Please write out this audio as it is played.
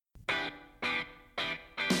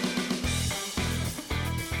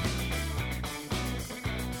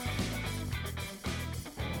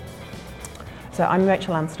So I'm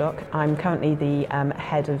Rachel Landstock. I'm currently the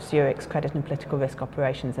head of Zurich's Credit and Political Risk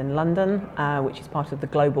Operations in London, which is part of the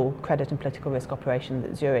global credit and political risk operation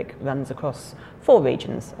that Zurich runs across 4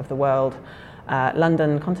 regions of the world: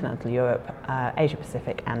 London, continental Europe, Asia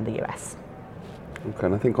Pacific and the US. Okay,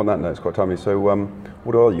 and I think on that note it's quite timely. So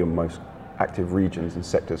what are your most active regions and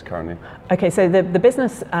sectors currently? Okay, so the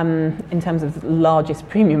business in terms of largest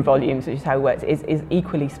premium volumes, which is how it works, is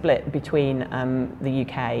equally split between the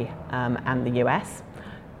UK and the US.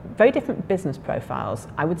 Very different business profiles.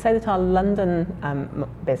 I would say that our London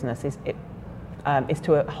business is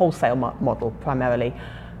to a wholesale model primarily.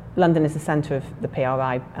 London is the centre of the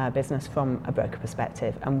PRI business from a broker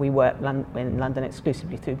perspective, and we work in London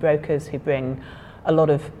exclusively through brokers who bring a lot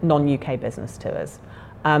of non-UK business to us.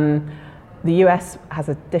 The US has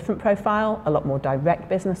a different profile, a lot more direct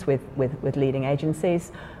business with leading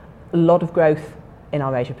agencies, a lot of growth in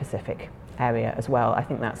our Asia Pacific area as well. I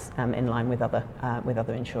think that's in line with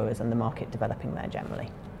other insurers and the market developing there generally.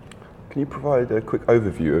 Can you provide a quick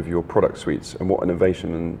overview of your product suites and what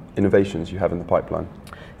innovations you have in the pipeline?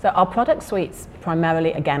 So our product suites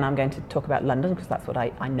primarily, again, I'm going to talk about London because that's what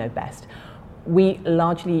I know best. We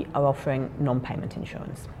largely are offering non-payment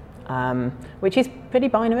insurance. Which is pretty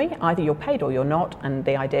binary. Either you're paid or you're not, and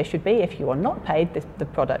the idea should be if you are not paid, the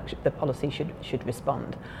policy should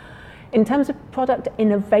respond. In terms of product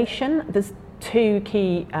innovation, there's 2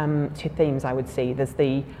 key themes I would see. There's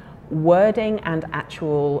the wording and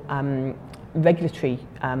actual regulatory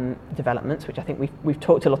developments, which I think we've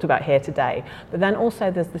talked a lot about here today. But then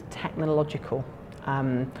also there's the technological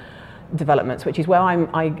developments, which is where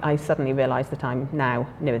I suddenly realise that I'm now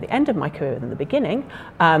nearer the end of my career than the beginning,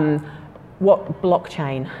 what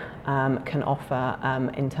blockchain can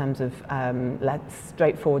offer in terms of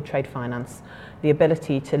straightforward trade finance, the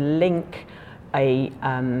ability to link a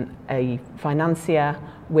financier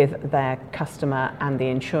with their customer and the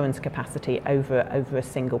insurance capacity over a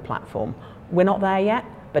single platform. We're not there yet,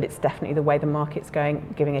 but it's definitely the way the market's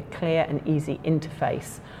going, giving a clear and easy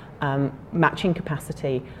interface, matching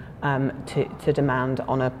capacity to demand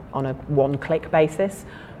on a one-click basis.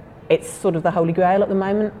 It's sort of the holy grail at the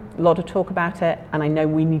moment. A lot of talk about it, and I know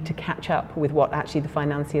we need to catch up with what actually the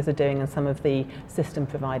financiers are doing and some of the system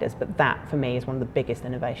providers, but that for me is one of the biggest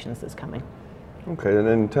innovations that's coming. Okay, and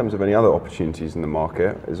in terms of any other opportunities in the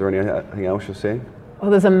market, is there anything else you're seeing?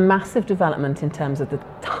 Well, there's a massive development in terms of the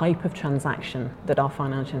type of transaction that our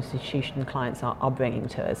financial institution clients are bringing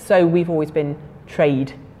to us. So we've always been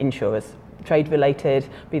trade insurers, trade related,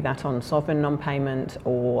 be that on sovereign non-payment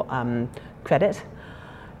or credit.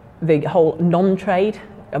 The whole non-trade,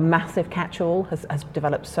 a massive catch-all, has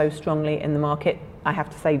developed so strongly in the market. I have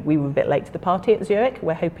to say we were a bit late to the party at Zurich.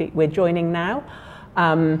 We're joining now.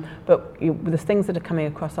 But the things that are coming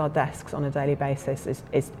across our desks on a daily basis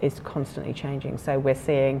is constantly changing. So we're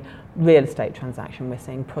seeing real estate transaction, we're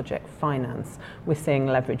seeing project finance, we're seeing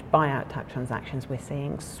leverage buyout type transactions, we're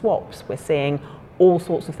seeing swaps, we're seeing all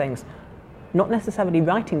sorts of things. Not necessarily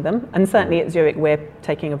writing them, and certainly at Zurich we're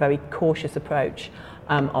taking a very cautious approach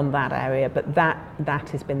on that area, but that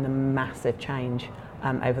has been the massive change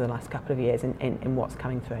over the last couple of years in what's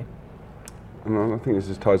coming through. And I think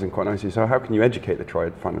this ties in quite nicely. So how can you educate the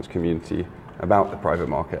trade finance community about the private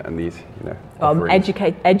market and these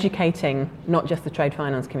educating not just the trade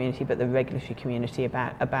finance community but the regulatory community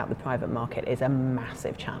about the private market is a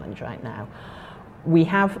massive challenge right now. We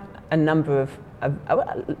have a number of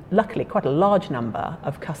luckily quite a large number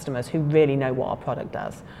of customers who really know what our product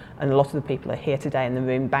does, and a lot of the people are here today in the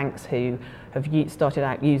room, banks who have started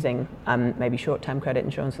out using maybe short-term credit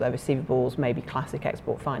insurance for their receivables, maybe classic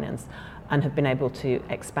export finance, and have been able to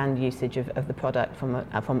expand usage of the product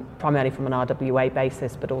primarily from an RWA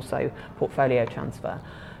basis, but also portfolio transfer.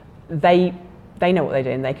 They know what they're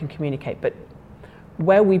doing, they can communicate, but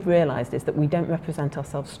where we've realised is that we don't represent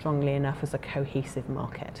ourselves strongly enough as a cohesive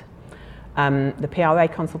market. The PRA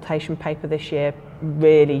consultation paper this year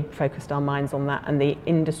really focused our minds on that, and the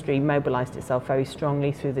industry mobilised itself very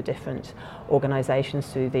strongly through the different organisations,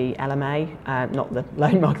 through the LMA, not the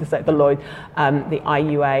loan market, the Lloyd, the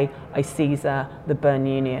IUA, ICESA, the Bern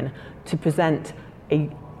Union, to present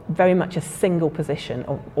very much a single position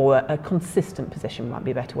or a consistent position might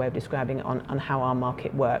be a better way of describing it on how our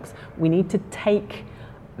market works. We need to take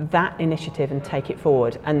that initiative and take it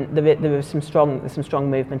forward, and there is some strong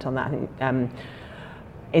movement on that, I think,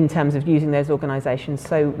 in terms of using those organisations.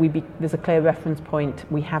 So there's a clear reference point,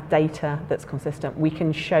 we have data that's consistent, we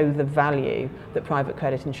can show the value that private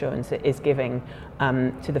credit insurance is giving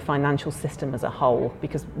to the financial system as a whole,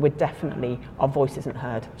 because our voice isn't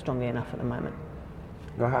heard strongly enough at the moment.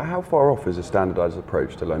 Now, how far off is a standardised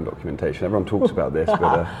approach to loan documentation? Everyone talks about this,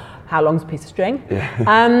 but how long's a piece of string?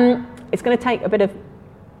 Yeah. It's going to take a bit of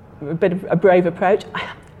a brave approach.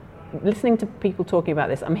 Listening to people talking about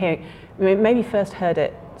this, I'm hearing, maybe first heard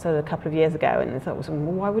it sort of a couple of years ago, and I thought, well,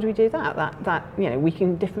 why would we do that? That we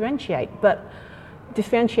can differentiate, but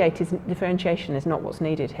differentiation is not what's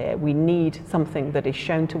needed here. We need something that is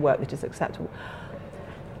shown to work, that is acceptable.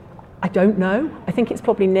 I don't know. I think it's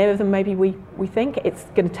probably nearer than maybe we think. It's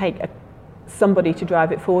going to take somebody to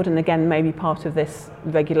drive it forward, and again, maybe part of this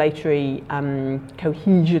regulatory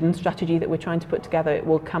cohesion strategy that we're trying to put together, it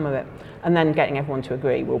will come of it. And then getting everyone to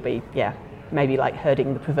agree will be, maybe like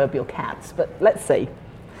herding the proverbial cats, but let's see.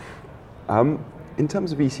 In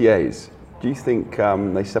terms of ECAs, do you think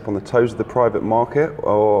they step on the toes of the private market?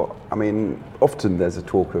 Or, often there's a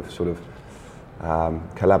talk of sort of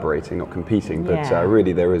collaborating, not competing, but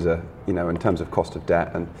really there is in terms of cost of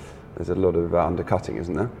debt, and there's a lot of undercutting,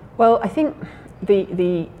 isn't there? Well, I think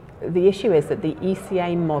the issue is that the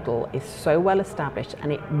ECA model is so well established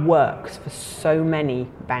and it works for so many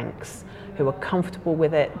banks who are comfortable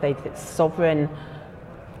with it. It's sovereign.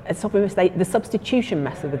 The substitution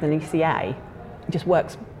method with an ECA just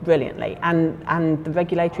works brilliantly, and the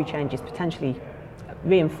regulatory changes potentially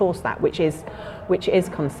reinforce that, which is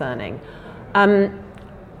concerning.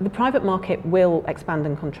 The private market will expand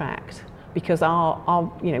and contract because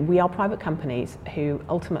we are private companies who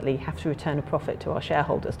ultimately have to return a profit to our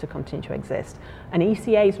shareholders to continue to exist. And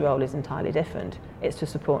ECA's role is entirely different. It's to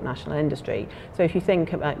support national industry. So if you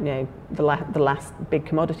think about the last big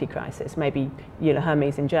commodity crisis, maybe Euler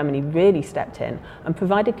Hermes in Germany really stepped in and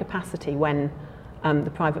provided capacity when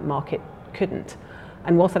the private market couldn't.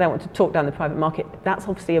 And whilst I don't want to talk down the private market, that's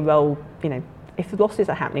obviously a role, if losses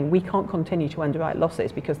are happening, we can't continue to underwrite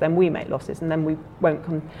losses because then we make losses and then we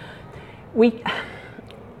won't. We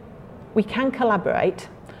can collaborate.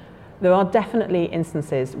 There are definitely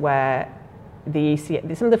instances where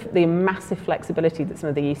some of the massive flexibility that some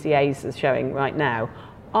of the ECAs are showing right now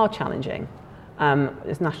are challenging.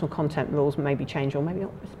 As national content rules maybe change or maybe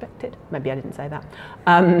not respected. Maybe I didn't say that.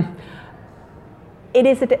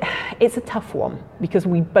 It's a tough one because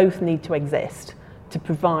we both need to exist to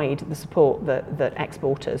provide the support that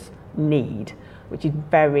exporters need, which is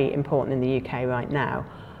very important in the UK right now.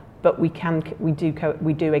 But we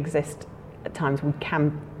do exist at times. We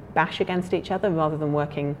can bash against each other rather than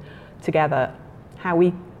working together. How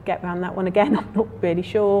we get around that one again, I'm not really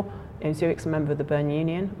sure. Zurich's a member of the Bern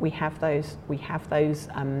Union. We have those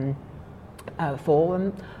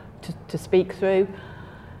forum to speak through.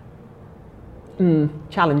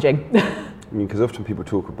 Challenging. Because often people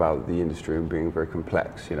talk about the industry and being very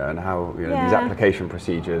complex, and how these application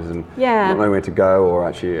procedures and not knowing where to go, or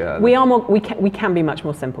actually we can be much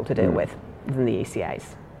more simple to deal with than the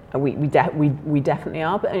ECAs. We definitely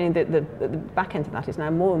are, but the back end of that is now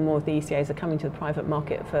more and more of the ECAs are coming to the private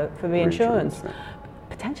market for reinsurance,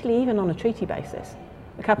 potentially even on a treaty basis.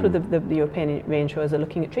 A couple of the European reinsurers are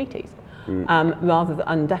looking at treaties. Rather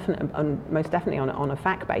than most definitely on a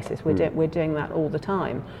FAC basis. We're doing that all the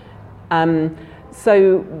time.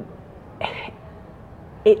 So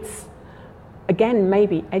it's, again,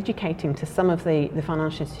 maybe educating to some of the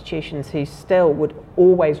financial institutions who still would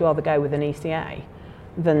always rather go with an ECA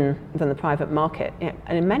than the private market.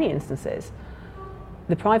 And in many instances,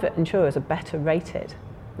 the private insurers are better rated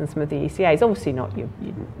than some of the ECAs. Obviously not your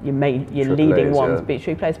leading ones, be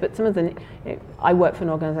true players, but some of the. I work for an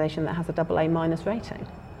organisation that has a AA- rating,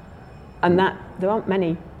 and that there aren't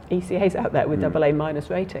many ECAs out there with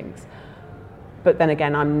AA- ratings. But then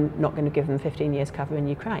again, I'm not going to give them 15 years cover in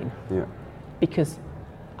Ukraine because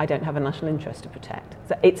I don't have a national interest to protect.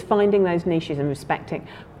 So it's finding those niches and respecting,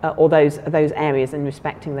 or those areas and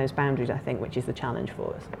respecting those boundaries, I think, which is the challenge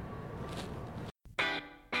for us.